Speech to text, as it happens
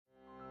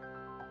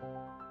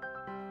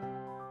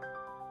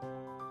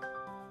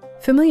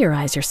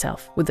Familiarize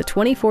yourself with the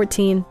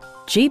 2014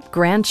 Jeep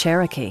Grand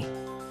Cherokee.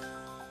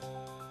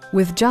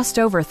 With just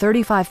over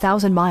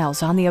 35,000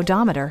 miles on the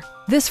odometer,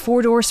 this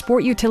four-door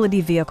sport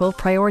utility vehicle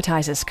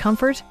prioritizes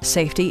comfort,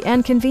 safety,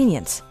 and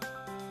convenience.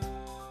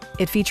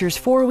 It features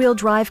four-wheel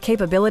drive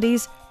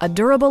capabilities, a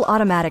durable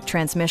automatic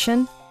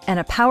transmission, and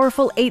a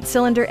powerful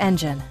 8-cylinder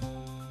engine.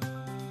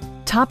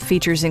 Top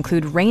features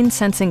include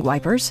rain-sensing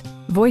wipers,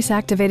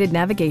 voice-activated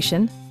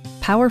navigation,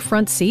 power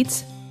front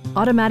seats,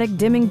 automatic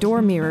dimming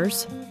door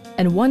mirrors,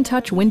 and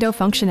one-touch window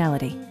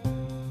functionality.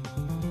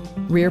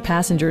 Rear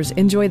passengers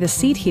enjoy the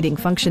seat heating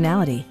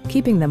functionality,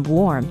 keeping them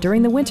warm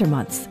during the winter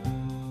months.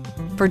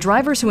 For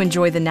drivers who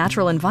enjoy the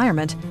natural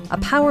environment, a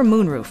power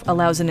moonroof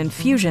allows an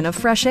infusion of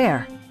fresh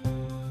air.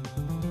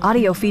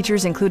 Audio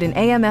features include an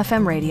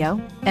AM/FM radio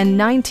and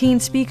 19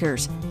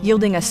 speakers,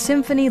 yielding a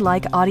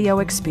symphony-like audio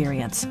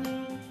experience.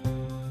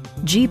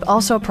 Jeep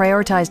also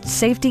prioritized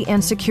safety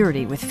and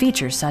security with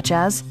features such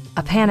as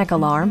a panic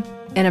alarm,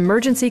 an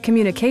emergency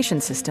communication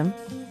system,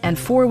 and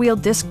four-wheel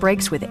disc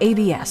brakes with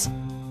ABS.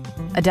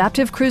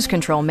 Adaptive Cruise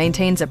Control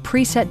maintains a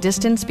preset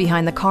distance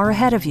behind the car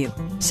ahead of you,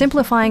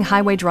 simplifying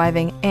highway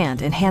driving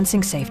and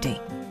enhancing safety.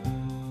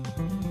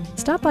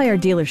 Stop by our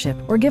dealership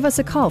or give us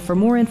a call for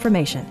more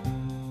information.